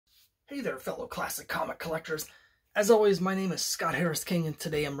Hey there, fellow classic comic collectors. As always, my name is Scott Harris King, and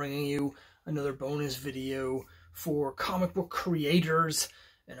today I'm bringing you another bonus video for comic book creators.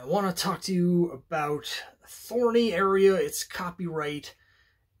 And I want to talk to you about a thorny area, its copyright,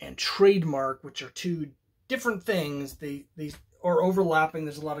 and trademark, which are two different things. They are overlapping.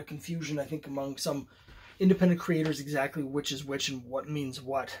 There's a lot of confusion, I think, among some independent creators exactly which is which and what means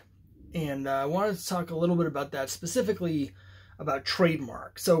what. And I wanted to talk a little bit about that, specifically about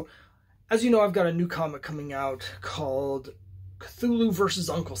trademark. So, as you know, I've got a new comic coming out called Cthulhu vs.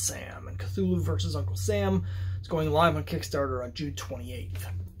 Uncle Sam. And Cthulhu vs. Uncle Sam is going live on Kickstarter on June 28th.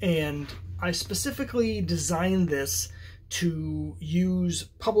 And I specifically designed this to use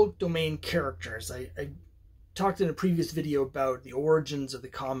public domain characters. I talked in a previous video about the origins of the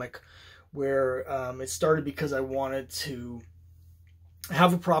comic, where it started because I wanted to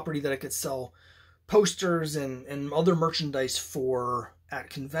have a property that I could sell posters and other merchandise for at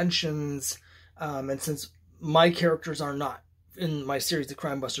conventions, and since my characters are not in my series, the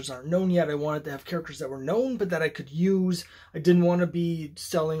Crime Busters, aren't known yet, I wanted to have characters that were known but that I could use. I didn't want to be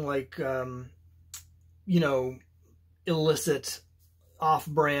selling like illicit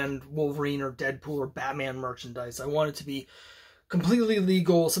off-brand Wolverine or Deadpool or Batman merchandise. I wanted to be completely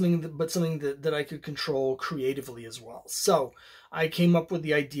legal, something that I could control creatively as well. So I came up with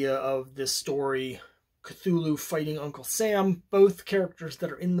the idea of this story, Cthulhu fighting Uncle Sam, both characters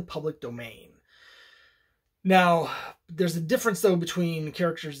that are in the public domain. Now, there's a difference, though, between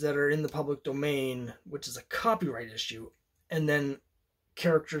characters that are in the public domain, which is a copyright issue, and then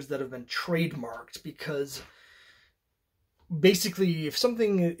characters that have been trademarked, because basically, if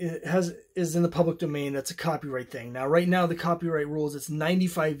something is in the public domain, that's a copyright thing. Now, right now, the copyright rules, it's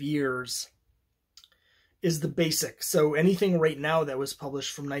 95 years is the basic. So anything right now that was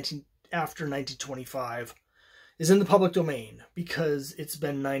published from after 1925 is in the public domain because it's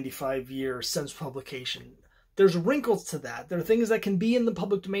been 95 years since publication. There's wrinkles to that. There are things that can be in the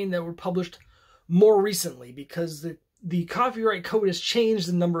public domain that were published more recently because the copyright code has changed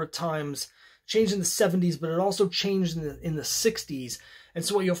a number of times, changed in the 70s, but it also changed in the 60s. And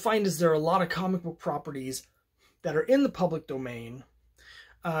so what you'll find is there are a lot of comic book properties that are in the public domain,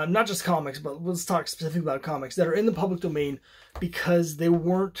 not just comics, but let's talk specifically about comics, that are in the public domain because they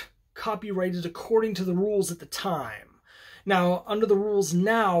weren't copyrighted according to the rules at the time. Now, under the rules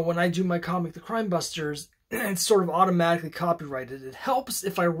now, when I do my comic, The Crime Busters, it's sort of automatically copyrighted. It helps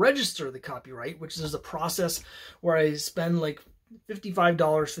if I register the copyright, which is a process where I spend like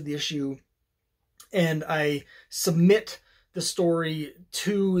 $55 for the issue, and I submit the story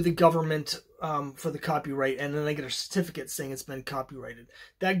to the government for the copyright, and then I get a certificate saying it's been copyrighted.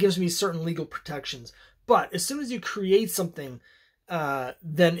 That gives me certain legal protections. But as soon as you create something,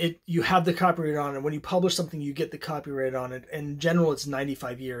 then you have the copyright on it. When you publish something, you get the copyright on it. In general, it's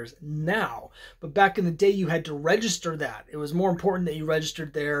 95 years now. But back in the day, you had to register that. It was more important that you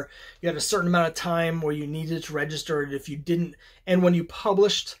registered there. You had a certain amount of time where you needed to register it. If you didn't, and when you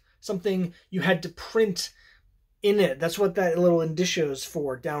published something, you had to print in it. That's what that little indicia is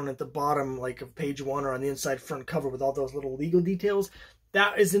for, down at the bottom, like of page 1 or on the inside front cover with all those little legal details.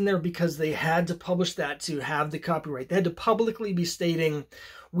 That is in there because they had to publish that to have the copyright. They had to publicly be stating,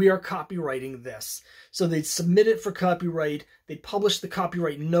 we are copywriting this. So they'd submit it for copyright. They'd publish the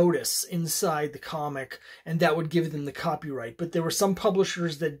copyright notice inside the comic, and that would give them the copyright. But there were some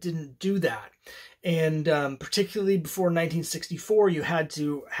publishers that didn't do that. And particularly before 1964, you had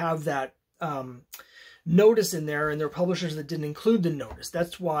to have that notice in there, and there are publishers that didn't include the notice.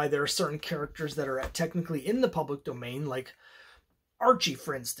 That's why there are certain characters that are technically in the public domain, like Archie,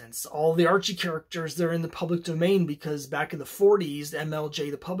 for instance. All the Archie characters, they're in the public domain because back in the 40s,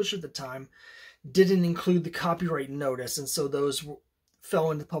 MLJ, the publisher at the time, didn't include the copyright notice, and so those fell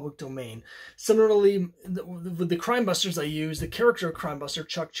into the public domain. Similarly, with the Crime Busters, I used the character of Crime Buster,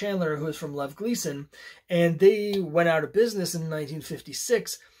 Chuck Chandler, who is from Lev Gleason, and they went out of business in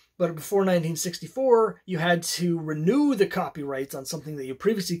 1956. But before 1964, you had to renew the copyrights on something that you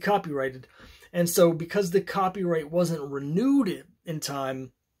previously copyrighted. And so because the copyright wasn't renewed in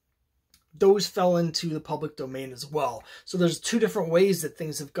time, those fell into the public domain as well. So there's two different ways that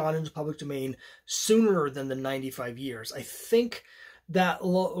things have gone into public domain sooner than the 95 years. I think that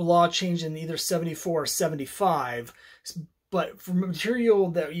law changed in either 74 or 75. But for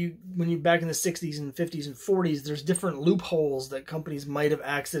material that when you back in the 60s and 50s and 40s, there's different loopholes that companies might have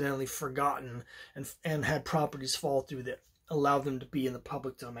accidentally forgotten and had properties fall through that allow them to be in the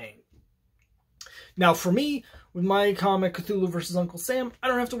public domain. Now, for me, with my comic Cthulhu vs. Uncle Sam, I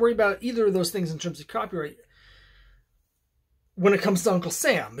don't have to worry about either of those things in terms of copyright. when it comes to Uncle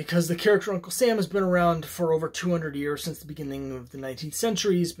Sam, because the character Uncle Sam has been around for over 200 years, since the beginning of the 19th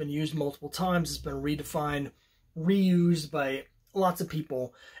century. It's been used multiple times. It's been redefined, reused by lots of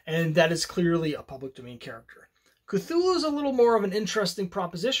people, and that is clearly a public domain character. Cthulhu is a little more of an interesting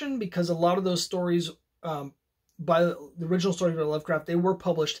proposition, because a lot of those stories, by the original stories by Lovecraft, they were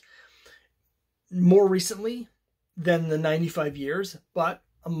published more recently than the 95 years, but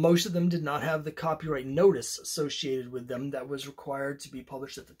most of them did not have the copyright notice associated with them that was required to be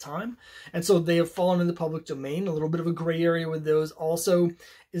published at the time. And so they have fallen in the public domain. A little bit of a gray area with those also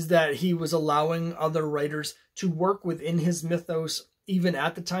is that he was allowing other writers to work within his mythos even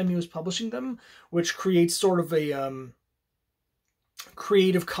at the time he was publishing them, which creates sort of a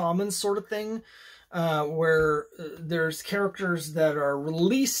Creative Commons sort of thing, where there's characters that are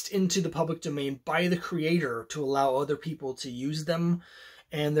released into the public domain by the creator to allow other people to use them.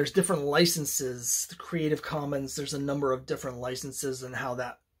 And there's different licenses. The Creative Commons, there's a number of different licenses and how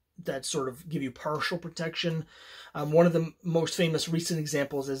that sort of give you partial protection. One of the most famous recent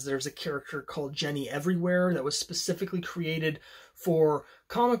examples is there's a character called Jenny Everywhere that was specifically created for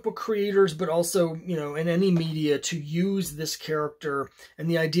comic book creators, but also, you know, in any media to use this character. And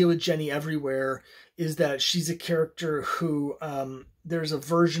the idea with Jenny Everywhere is that she's a character who there's a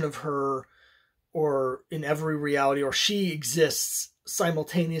version of her or in every reality, or she exists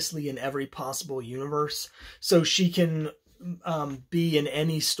simultaneously in every possible universe. So she can be in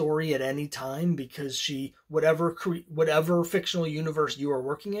any story at any time, because she, whatever fictional universe you are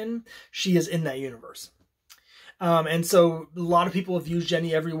working in, she is in that universe. And so a lot of people have used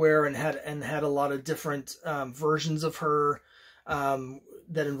Jenny Everywhere and had a lot of different versions of her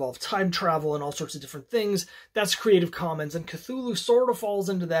that involve time travel and all sorts of different things. That's Creative Commons, and Cthulhu sort of falls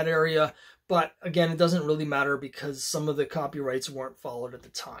into that area. But again, it doesn't really matter because some of the copyrights weren't followed at the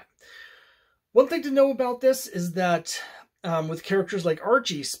time. One thing to know about this is that with characters like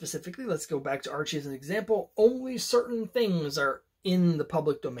Archie specifically, let's go back to Archie as an example, only certain things are in the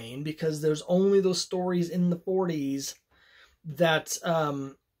public domain, because there's only those stories in the 40s that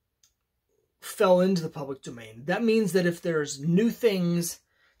fell into the public domain. That means that if there's new things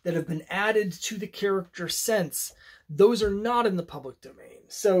that have been added to the character since, those are not in the public domain.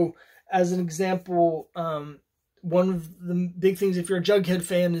 So, as an example, one of the big things, if you're a Jughead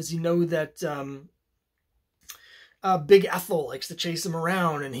fan, is you know that Big Ethel likes to chase him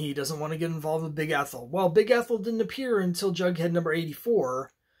around, and he doesn't want to get involved with Big Ethel. Well, Big Ethel didn't appear until Jughead number 84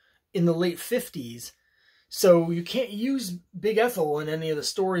 in the late 50s. So you can't use Big Ethel in any of the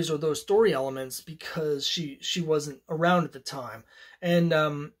stories or those story elements because she wasn't around at the time. And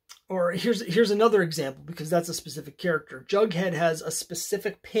or here's another example, because that's a specific character. Jughead has a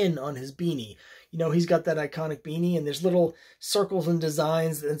specific pin on his beanie. You know, he's got that iconic beanie, and there's little circles and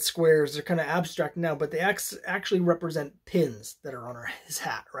designs and squares. They're kind of abstract now, but they actually represent pins that are on his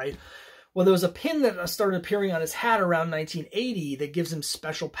hat, right? Well, there was a pin that started appearing on his hat around 1980 that gives him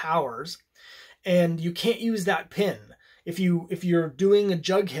special powers, and you can't use that pin. If you're doing a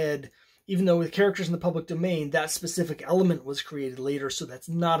Jughead, even though with characters in the public domain, that specific element was created later, so that's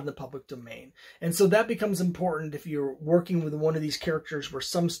not in the public domain. And so that becomes important if you're working with one of these characters where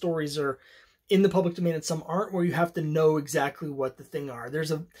some stories are in the public domain and some aren't, where you have to know exactly what the thing are.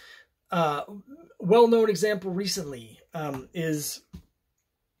 There's a well-known example recently is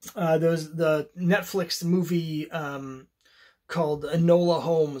there's the Netflix movie called Enola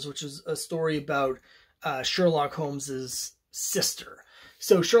Holmes, which is a story about Sherlock Holmes's sister.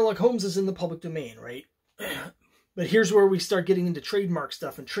 So Sherlock Holmes is in the public domain, right? But here's where we start getting into trademark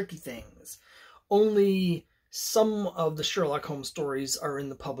stuff and tricky things. Only some of the Sherlock Holmes stories are in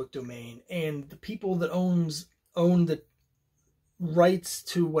the public domain, and the people that own the rights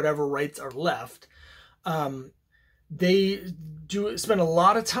to whatever rights are left, they spend a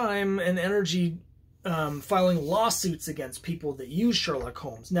lot of time and energy filing lawsuits against people that use Sherlock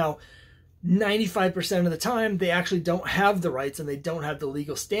Holmes. Now, 95% of the time, they actually don't have the rights and they don't have the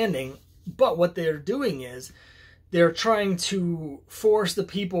legal standing. But what they're doing is they're trying to force the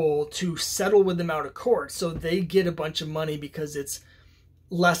people to settle with them out of court, so they get a bunch of money because it's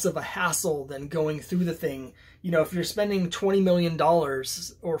less of a hassle than going through the thing. You know, if you're spending $20 million or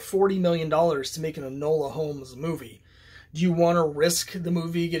 $40 million to make an Enola Holmes movie, do you want to risk the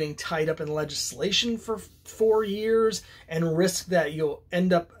movie getting tied up in legislation for 4 years and risk that you'll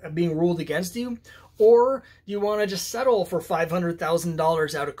end up being ruled against you? Or do you want to just settle for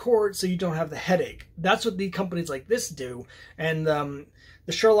 $500,000 out of court so you don't have the headache? That's what the companies like this do. And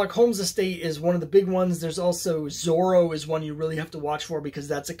the Sherlock Holmes estate is one of the big ones. There's also Zorro is one you really have to watch for, because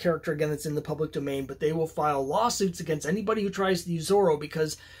that's a character, again, that's in the public domain. But they will file lawsuits against anybody who tries to use Zorro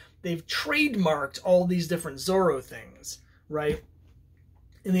because they've trademarked all these different Zorro things, right?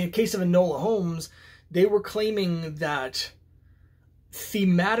 In the case of Enola Holmes, they were claiming that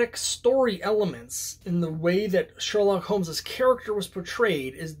thematic story elements in the way that Sherlock Holmes's character was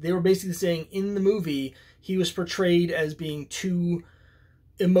portrayed, is they were basically saying in the movie he was portrayed as being too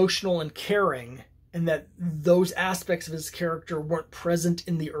emotional and caring, and that those aspects of his character weren't present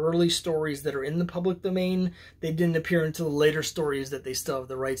in the early stories that are in the public domain. They didn't appear until the later stories that they still have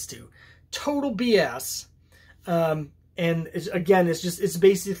the rights to. Total BS. And it's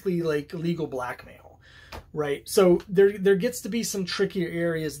basically like legal blackmail, right? So there gets to be some trickier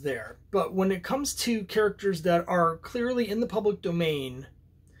areas there. But when it comes to characters that are clearly in the public domain,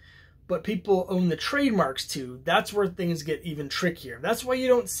 but people own the trademarks to, that's where things get even trickier. That's why you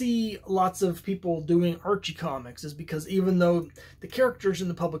don't see lots of people doing Archie comics, is because even though the characters in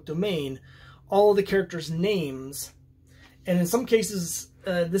the public domain, all of the characters' names, and in some cases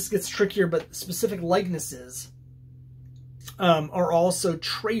this gets trickier, but specific likenesses are also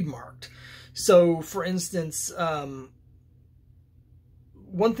trademarked. So, for instance, one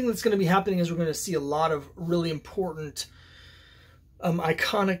thing that's going to be happening is we're going to see a lot of really important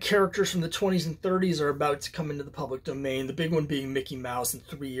iconic characters from the 20s and 30s are about to come into the public domain. The big one being Mickey Mouse in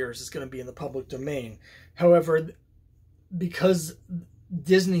 3 years is going to be in the public domain. However, because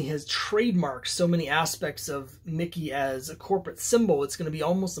Disney has trademarked so many aspects of Mickey as a corporate symbol, it's going to be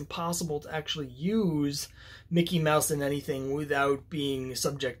almost impossible to actually use Mickey Mouse in anything without being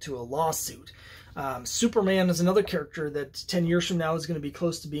subject to a lawsuit. Superman is another character that 10 years from now is going to be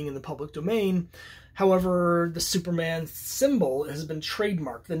close to being in the public domain. However, the Superman symbol has been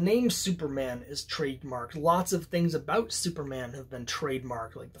trademarked. The name Superman is trademarked. Lots of things about Superman have been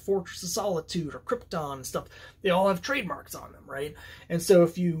trademarked, like the Fortress of Solitude or Krypton and stuff. They all have trademarks on them, right? And so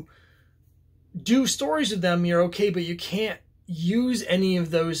if you do stories with them, you're okay, but you can't use any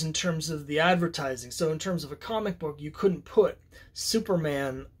of those in terms of the advertising. So in terms of a comic book, you couldn't put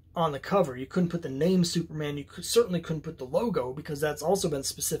Superman on the cover. You couldn't put the name Superman. You certainly couldn't put the logo, because that's also been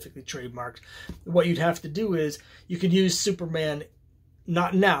specifically trademarked. What you'd have to do is you could use Superman,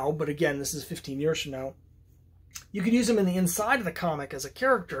 not now, but again, this is 15 years from now. You could use him in the inside of the comic as a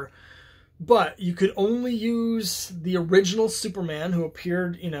character, but you could only use the original Superman who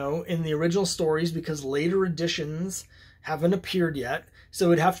appeared, you know, in the original stories, because later editions haven't appeared yet.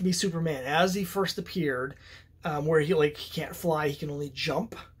 So it'd have to be Superman as he first appeared, where he can't fly, he can only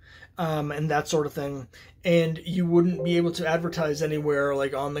jump. And that sort of thing. And you wouldn't be able to advertise anywhere,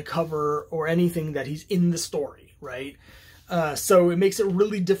 like on the cover or anything, that he's in the story, right? So it makes it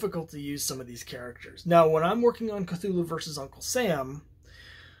really difficult to use some of these characters. Now, when I'm working on Cthulhu versus Uncle Sam,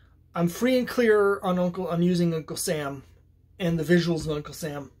 I'm free and clear on using Uncle Sam and the visuals of Uncle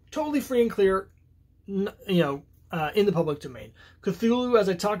Sam. Totally free and clear, in the public domain. Cthulhu, as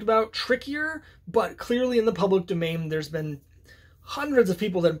I talked about, trickier, but clearly in the public domain, there's been hundreds of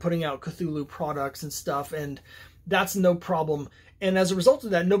people that are putting out Cthulhu products and stuff, and that's no problem. And as a result of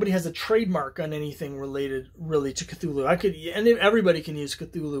that, nobody has a trademark on anything related really to Cthulhu. Everybody can use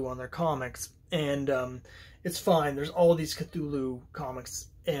Cthulhu on their comics, and it's fine. There's all these Cthulhu comics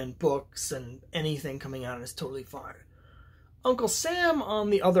and books and anything coming out, and it's totally fine. Uncle Sam,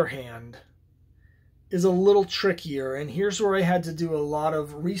 on the other hand, is a little trickier, and here's where I had to do a lot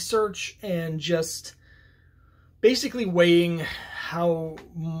of research and just basically weighing how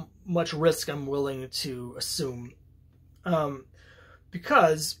much risk I'm willing to assume.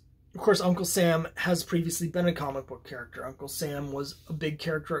 Because, of course, Uncle Sam has previously been a comic book character. Uncle Sam was a big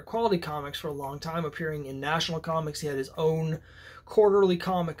character at Quality Comics for a long time, appearing in National Comics. He had his own quarterly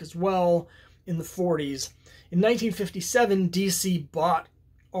comic as well in the 40s. In 1957, DC bought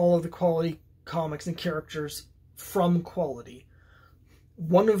all of the Quality comics and characters from Quality.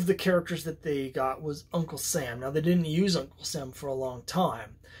 One of the characters that they got was Uncle Sam. Now, they didn't use Uncle Sam for a long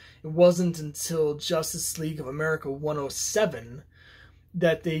time. It wasn't until Justice League of America 107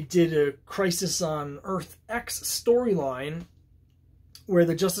 that they did a Crisis on Earth X storyline where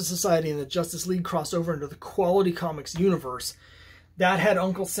the Justice Society and the Justice League crossed over into the Quality Comics universe. That had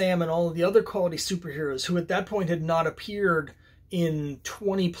Uncle Sam and all of the other Quality superheroes who at that point had not appeared in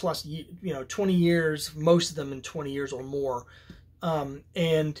 20 years, most of them in 20 years or more.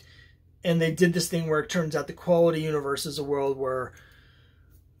 And they did this thing where it turns out the Quality universe is a world where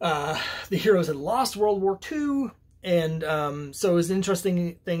the heroes had lost World War II, and so it was an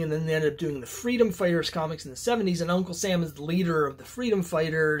interesting thing. And then they ended up doing the Freedom Fighters comics in the 70s, and Uncle Sam is the leader of the Freedom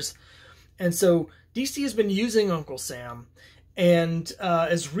Fighters. And so DC has been using Uncle Sam, and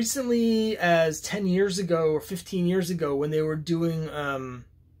as recently as 10 years ago or 15 years ago, when they were doing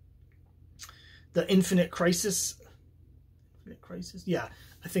the Infinite Crisis, yeah,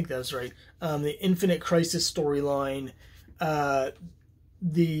 I think that was right. The Infinite Crisis storyline, that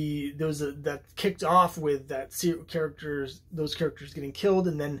kicked off with those characters getting killed,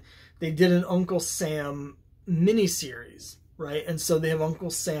 and then they did an Uncle Sam miniseries, right? And so they have Uncle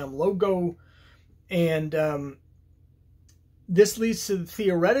Sam logo, and this leads to the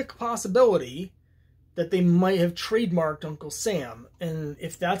theoretic possibility that they might have trademarked Uncle Sam. And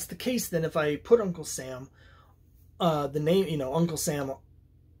if that's the case, then if I put Uncle Sam, the name, Uncle Sam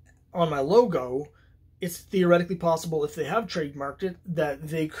on my logo, it's theoretically possible, if they have trademarked it, that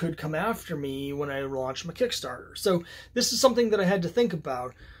they could come after me when I launch my Kickstarter. So this is something that I had to think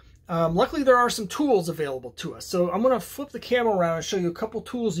about. Luckily, there are some tools available to us. So I'm going to flip the camera around and show you a couple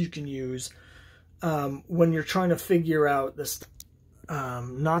tools you can use when you're trying to figure out this.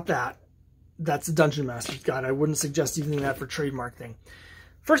 Not that. That's a Dungeon Master's Guide. I wouldn't suggest using that for trademark thing.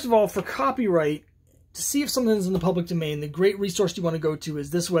 First of all, for copyright, to see if something is in the public domain, the great resource you want to go to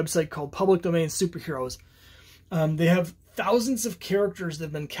is this website called Public Domain Superheroes. They have thousands of characters that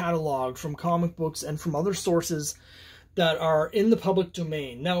have been cataloged from comic books and from other sources that are in the public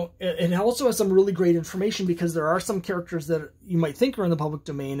domain. Now, it also has some really great information, because there are some characters that you might think are in the public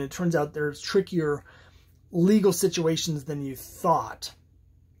domain, and it turns out there's trickier legal situations than you thought.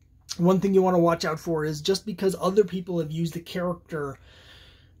 One thing you want to watch out for is, just because other people have used the character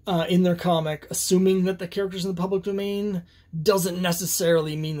in their comic, assuming that the character's in the public domain, doesn't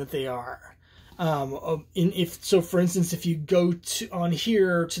necessarily mean that they are. So for instance, if you go on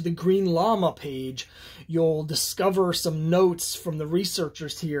here to the Green Llama page, you'll discover some notes from the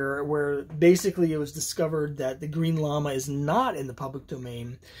researchers here, where basically it was discovered that the Green Llama is not in the public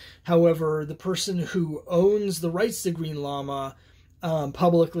domain. However, the person who owns the rights to Green Llama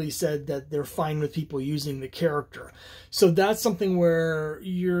publicly said that they're fine with people using the character. So that's something where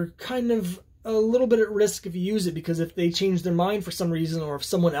you're kind of a little bit at risk if you use it, because if they change their mind for some reason, or if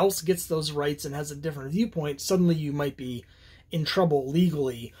someone else gets those rights and has a different viewpoint, suddenly you might be in trouble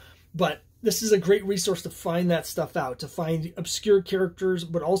legally. But this is a great resource to find that stuff out, to find obscure characters,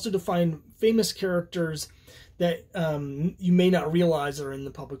 but also to find famous characters that you may not realize are in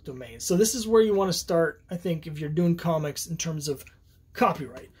the public domain. So this is where you want to start, I think, if you're doing comics in terms of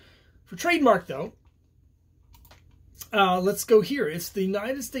copyright. For trademark, though, let's go here. It's the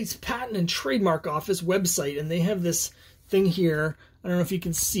United States Patent and Trademark Office website, and they have this thing here. I don't know if you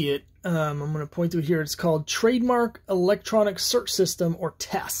can see it. I'm going to point to it here. It's called Trademark Electronic Search System, or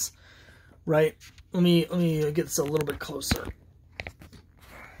TESS. Right? Let me get this a little bit closer.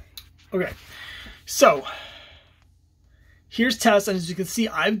 Okay, so here's TESS, and as you can see,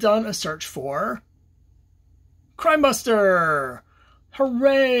 I've done a search for Crimebuster.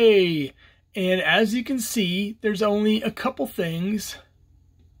 Hooray! And as you can see, there's only a couple things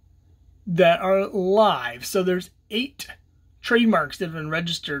that are live. So there's 8 trademarks that have been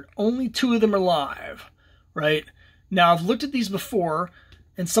registered. Only 2 of them are live, right? Now, I've looked at these before,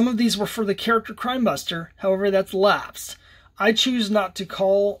 and some of these were for the character Crimebuster. However, that's lapsed. I choose not to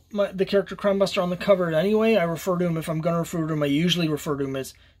call the character Crimebuster on the cover anyway. I refer to him, if I'm going to refer to him, I usually refer to him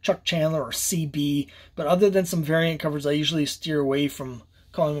as Chuck Chandler or CB. But other than some variant covers, I usually steer away from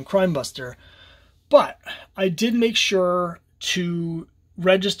calling him Crimebuster. But I did make sure to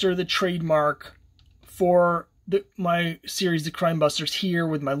register the trademark for my series, The Crimebusters, here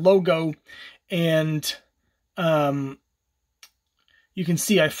with my logo. And you can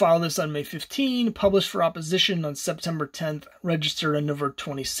see I filed this on May 15, published for opposition on September 10th, registered on November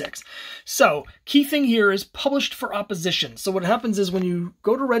 26th. So, key thing here is published for opposition. So what happens is, when you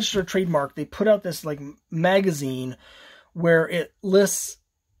go to register a trademark, they put out this like magazine where it lists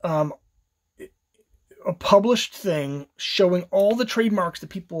a published thing showing all the trademarks that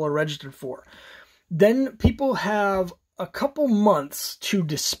people are registered for. Then people have a couple months to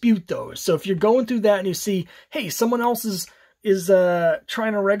dispute those. So if you're going through that and you see, hey, someone else is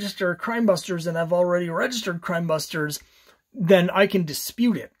trying to register Crimebusters and I've already registered Crimebusters, then I can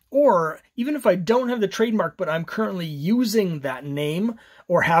dispute it. Or even if I don't have the trademark, but I'm currently using that name,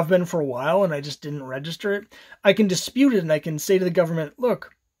 or have been for a while, and I just didn't register it, I can dispute it, and I can say to the government,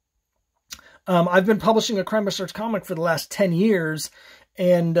 look, I've been publishing a Crimebusters comic for the last 10 years,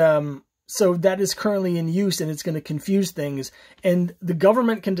 and so that is currently in use, and it's going to confuse things. And the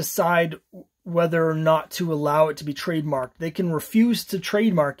government can decide whether or not to allow it to be trademarked. They can refuse to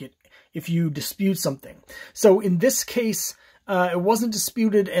trademark it if you dispute something. So in this case, it wasn't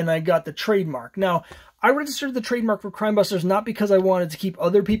disputed, and I got the trademark. Now, I registered the trademark for Crimebusters not because I wanted to keep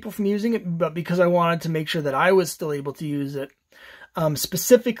other people from using it, but because I wanted to make sure that I was still able to use it.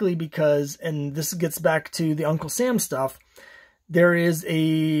 Specifically because, and this gets back to the Uncle Sam stuff, there is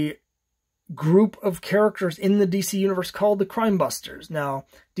a group of characters in the DC universe called the Crimebusters. Now,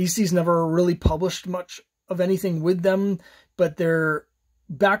 DC's never really published much of anything with them, but they're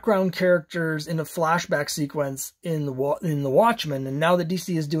background characters in a flashback sequence in the Watchmen. And now that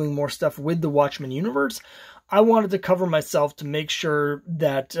DC is doing more stuff with the Watchmen universe, I wanted to cover myself to make sure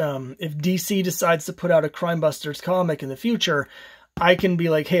that if DC decides to put out a Crime Busters comic in the future, I can be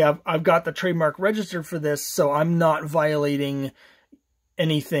like, hey, I've got the trademark registered for this, so I'm not violating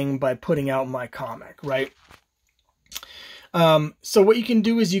anything by putting out my comic, right? So what you can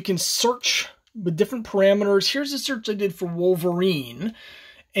do is you can search with different parameters. Here's a search I did for Wolverine,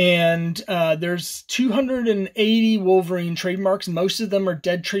 and there's 280 Wolverine trademarks. Most of them are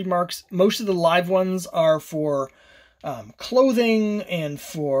dead trademarks. Most of the live ones are for clothing and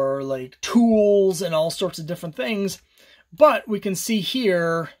for like tools and all sorts of different things. But we can see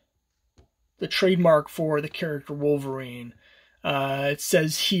here the trademark for the character Wolverine. It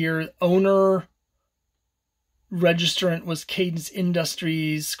says here, owner, registrant was Cadence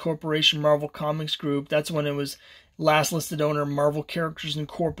Industries Corporation, Marvel Comics Group. That's when it was last listed owner, Marvel Characters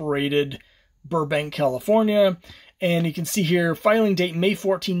Incorporated, Burbank, California. And you can see here, filing date May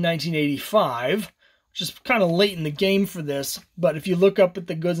 14, 1985, which is kind of late in the game for this. But if you look up at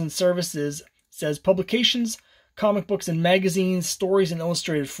the goods and services, it says publications, comic books and magazines, stories and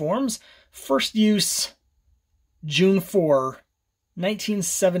illustrated forms. First use, June 4,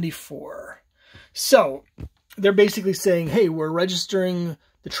 1974. So they're basically saying, hey, we're registering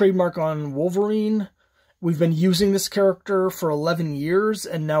the trademark on Wolverine. We've been using this character for 11 years,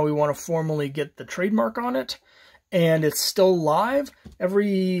 and now we want to formally get the trademark on it. And it's still live.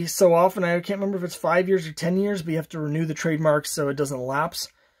 Every so often, I can't remember if it's 5 years or 10 years, but you have to renew the trademark so it doesn't lapse.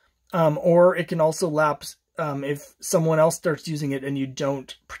 Or it can also lapse if someone else starts using it and you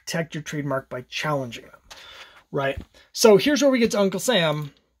don't protect your trademark by challenging them, right? So here's where we get to Uncle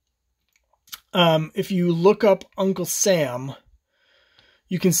Sam. If you look up Uncle Sam,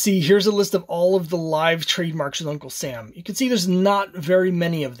 you can see here's a list of all of the live trademarks with Uncle Sam. You can see there's not very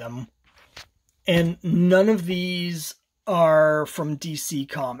many of them, and none of these are from DC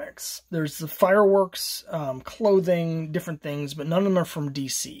Comics. There's the fireworks, clothing, different things, but none of them are from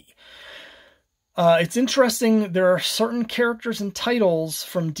DC. It's interesting, there are certain characters and titles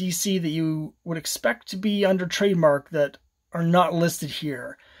from DC that you would expect to be under trademark that are not listed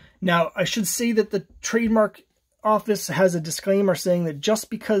here. Now, I should say that the trademark office has a disclaimer saying that just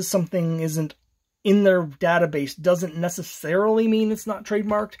because something isn't in their database doesn't necessarily mean it's not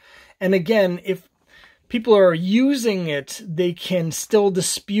trademarked. And again, if people are using it, they can still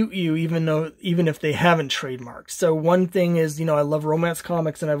dispute you even if they haven't trademarked. So one thing is, you know, I love romance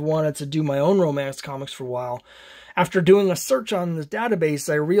comics and I've wanted to do my own romance comics for a while. After doing a search on the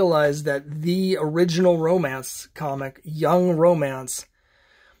database, I realized that the original romance comic, Young Romance,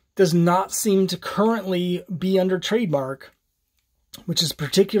 does not seem to currently be under trademark, which is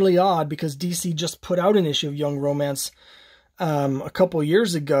particularly odd because DC just put out an issue of Young Romance a couple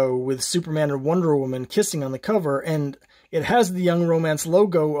years ago with Superman and Wonder Woman kissing on the cover, and it has the Young Romance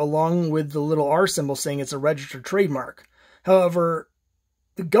logo along with the little R symbol saying it's a registered trademark. However,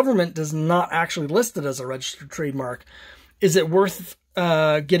 the government does not actually list it as a registered trademark. Is it worth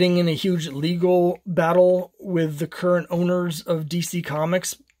getting in a huge legal battle with the current owners of DC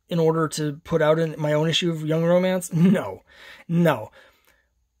Comics in order to put out my own issue of Young Romance? No.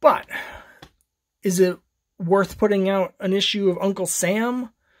 But is it worth putting out an issue of Uncle Sam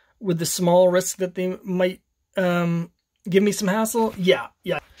with the small risk that they might give me some hassle? Yeah.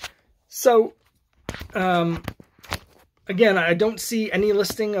 So, again, I don't see any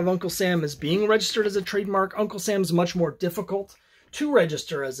listing of Uncle Sam as being registered as a trademark. Uncle Sam's much more difficult to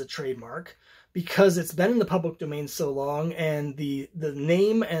register as a trademark because it's been in the public domain so long, and the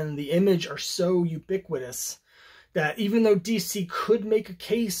name and the image are so ubiquitous that even though DC could make a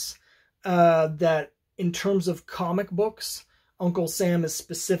case that in terms of comic books, Uncle Sam is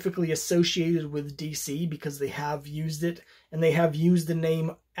specifically associated with DC because they have used it, and they have used the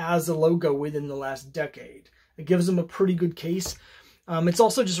name as a logo within the last decade. It gives them a pretty good case. It's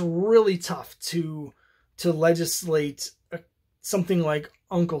also just really tough to legislate something like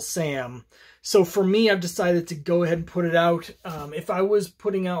Uncle Sam. So for me, I've decided to go ahead and put it out. If I was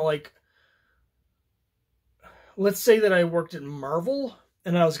putting out, like, let's say that I worked at Marvel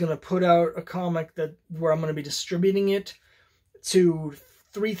and I was going to put out a comic where I'm going to be distributing it to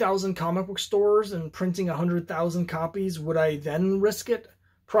 3,000 comic book stores and printing 100,000 copies, would I then risk it?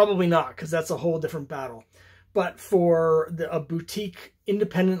 Probably not, because that's a whole different battle. But for a boutique,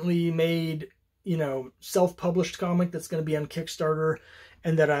 independently made, you know, self-published comic that's going to be on Kickstarter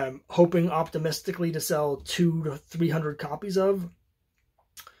and that I'm hoping optimistically to sell 200 to 300 copies of,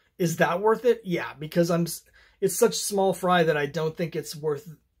 is that worth it? Yeah, because it's such small fry that I don't think it's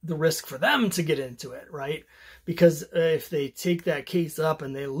worth the risk for them to get into it, right? Because if they take that case up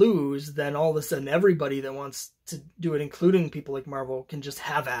and they lose, then all of a sudden everybody that wants to do it, including people like Marvel, can just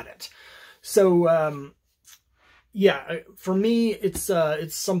have at it. So yeah, for me, it's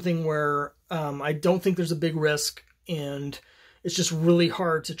something where I don't think there's a big risk, and it's just really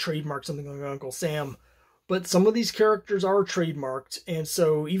hard to trademark something like Uncle Sam. But some of these characters are trademarked, and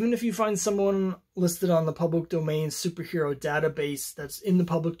so even if you find someone listed on the public domain superhero database that's in the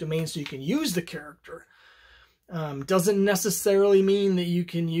public domain so you can use the character, doesn't necessarily mean that you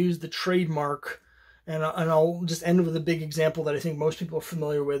can use the trademark. And I'll just end with a big example that I think most people are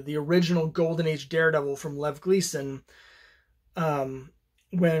familiar with. The original Golden Age Daredevil from Lev Gleason,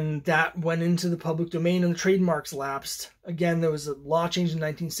 when that went into the public domain and the trademarks lapsed, again, there was a law change in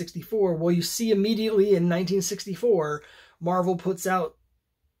 1964. Well, you see immediately in 1964, Marvel puts out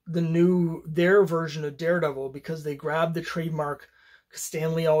their version of Daredevil because they grabbed the trademark.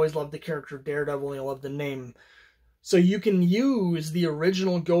 Stan Lee always loved the character Daredevil, and he loved the name. So you can use the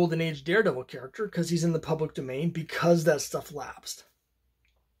original Golden Age Daredevil character because he's in the public domain because that stuff lapsed.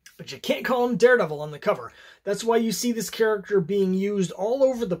 But you can't call him Daredevil on the cover. That's why you see this character being used all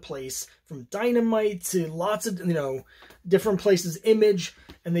over the place, from Dynamite to lots of, different places, Image,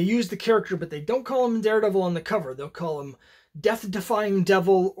 and they use the character, but they don't call him Daredevil on the cover. They'll call him Death-Defying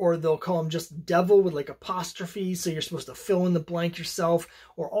Devil, or they'll call him just Devil with like apostrophe, so you're supposed to fill in the blank yourself,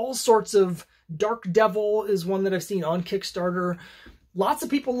 or all sorts of Dark Devil is one that I've seen on Kickstarter. Lots of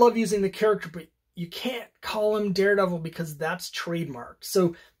people love using the character, but you can't call him Daredevil because that's trademarked.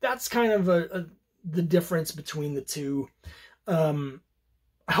 So that's kind of the difference between the two. I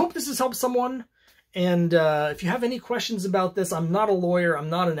hope this has helped someone. And if you have any questions about this, I'm not a lawyer. I'm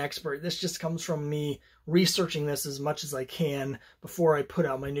not an expert. This just comes from me researching this as much as I can before I put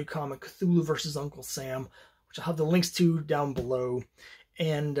out my new comic, Cthulhu vs. Uncle Sam, which I'll have the links to down below.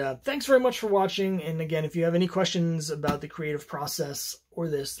 And thanks very much for watching. And again, if you have any questions about the creative process or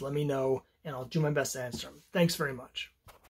this, let me know, and I'll do my best to answer them. Thanks very much.